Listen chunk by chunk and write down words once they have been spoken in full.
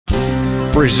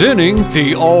Presenting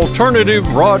the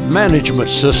alternative rod management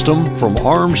system from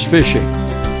Arms Fishing.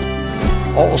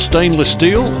 All stainless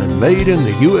steel and made in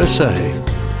the USA.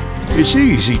 It's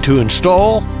easy to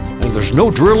install and there's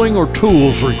no drilling or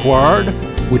tools required,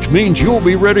 which means you'll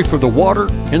be ready for the water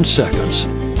in seconds.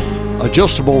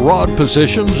 Adjustable rod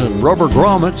positions and rubber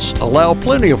grommets allow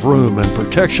plenty of room and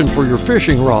protection for your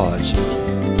fishing rods.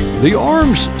 The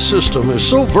Arms system is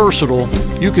so versatile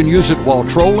you can use it while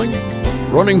trolling,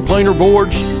 running planer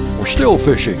boards, or still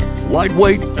fishing.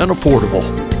 Lightweight and affordable.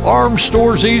 Arms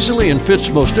stores easily and fits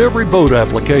most every boat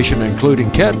application,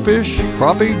 including catfish,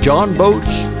 crappie, john boats,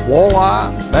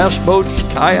 walleye, bass boats,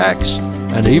 kayaks,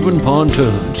 and even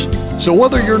pontoons. So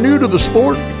whether you're new to the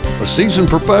sport, a seasoned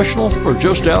professional, or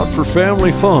just out for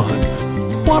family fun,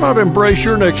 why not embrace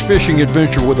your next fishing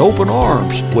adventure with open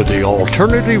arms with the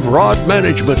alternative rod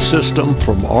management system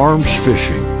from Arms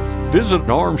Fishing. Visit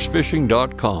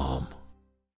armsfishing.com.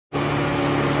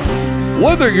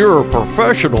 Whether you're a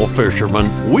professional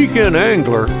fisherman, weekend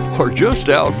angler, or just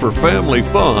out for family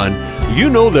fun, you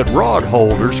know that rod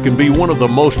holders can be one of the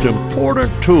most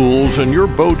important tools in your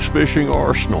boat's fishing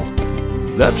arsenal.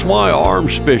 That's why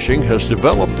Arms Fishing has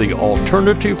developed the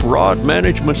alternative rod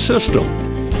management system,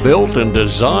 built and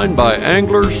designed by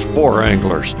anglers for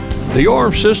anglers. The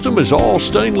Arms system is all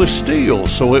stainless steel,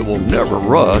 so it will never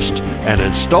rust and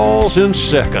installs in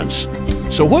seconds.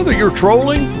 So whether you're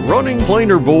trolling, running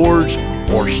planer boards,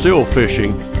 or still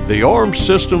fishing, the Arms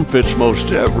system fits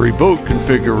most every boat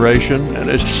configuration and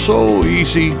is so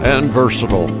easy and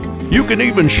versatile. You can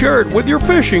even share it with your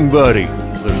fishing buddy.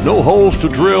 There's no holes to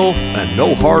drill and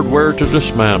no hardware to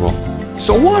dismantle.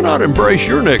 So why not embrace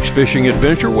your next fishing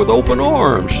adventure with open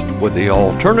arms with the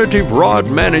alternative rod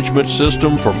management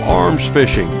system from Arms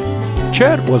Fishing?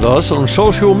 Chat with us on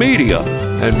social media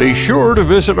and be sure to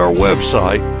visit our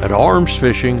website at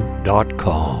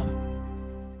armsfishing.com.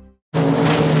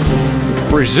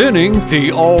 Presenting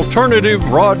the alternative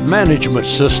rod management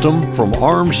system from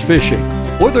Arms Fishing.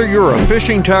 Whether you're a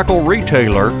fishing tackle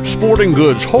retailer, sporting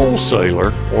goods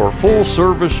wholesaler, or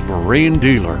full-service marine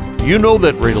dealer, you know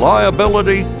that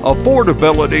reliability,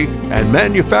 affordability, and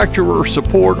manufacturer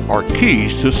support are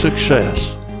keys to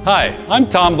success. Hi, I'm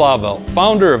Tom Blauvelt,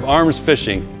 founder of Arms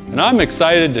Fishing, and I'm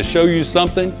excited to show you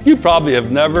something you probably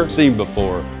have never seen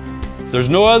before. There's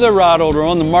no other rod holder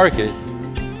on the market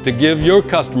to give your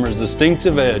customers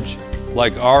distinctive edge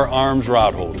like our Arms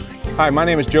rod holder. Hi, my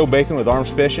name is Joe Bacon with Arms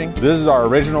Fishing. This is our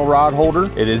original rod holder.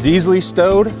 It is easily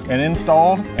stowed and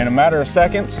installed in a matter of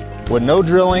seconds with no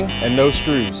drilling and no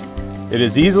screws. It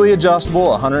is easily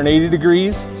adjustable 180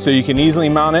 degrees, so you can easily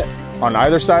mount it on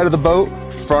either side of the boat,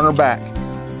 front or back.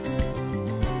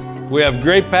 We have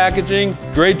great packaging,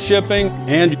 great shipping,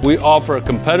 and we offer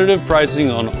competitive pricing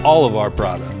on all of our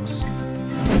products.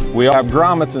 We have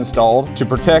grommets installed to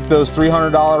protect those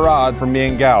 $300 rods from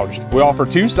being gouged. We offer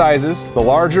two sizes, the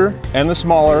larger and the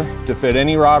smaller, to fit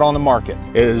any rod on the market.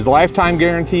 It is lifetime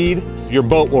guaranteed. Your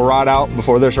boat will rot out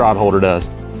before this rod holder does.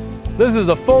 This is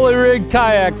a fully rigged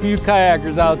kayak for you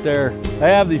kayakers out there. I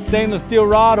have these stainless steel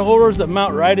rod holders that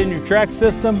mount right in your track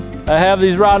system. I have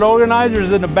these rod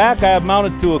organizers in the back I have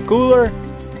mounted to a cooler.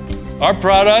 Our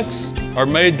products are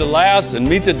made to last and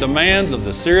meet the demands of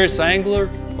the serious angler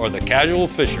or the casual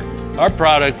fisher. Our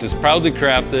product is proudly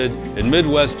crafted in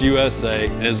Midwest USA,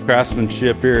 and his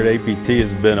craftsmanship here at APT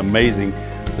has been amazing.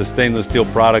 The stainless steel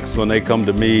products, when they come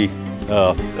to me,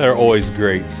 they're always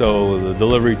great. So the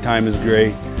delivery time is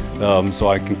great, so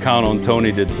I can count on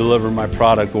Tony to deliver my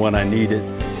product when I need it.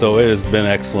 So it has been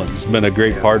excellent. It's been a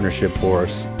great partnership for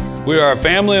us. We are a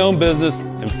family-owned business,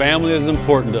 and family is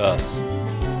important to us.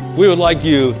 We would like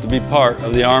you to be part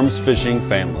of the Arms Fishing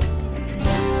family.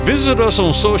 Visit us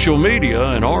on social media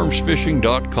and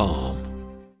armsfishing.com.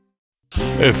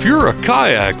 If you're a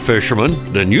kayak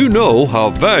fisherman, then you know how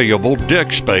valuable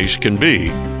deck space can be.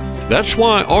 That's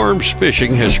why Arms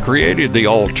Fishing has created the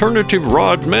alternative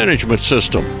rod management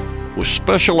system with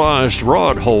specialized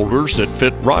rod holders that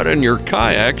fit right in your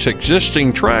kayak's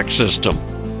existing track system.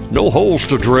 No holes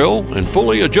to drill and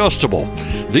fully adjustable.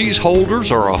 These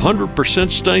holders are 100%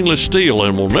 stainless steel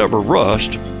and will never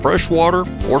rust, freshwater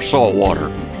or saltwater.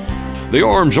 The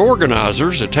Arms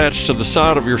organizers attach to the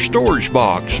side of your storage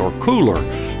box or cooler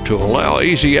to allow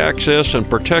easy access and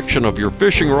protection of your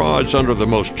fishing rods under the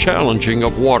most challenging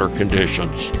of water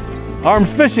conditions.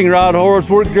 Arms fishing rod holders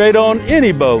work great on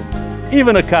any boat,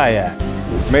 even a kayak.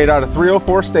 Made out of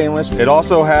 304 stainless. It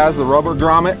also has the rubber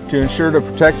grommet to ensure to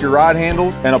protect your rod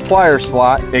handles and a plier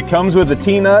slot. It comes with a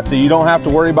T-nut, so you don't have to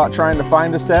worry about trying to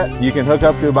find a set. You can hook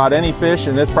up to about any fish,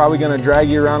 and it's probably going to drag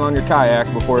you around on your kayak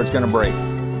before it's going to break.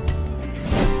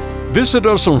 Visit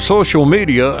us on social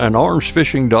media and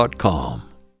armsfishing.com.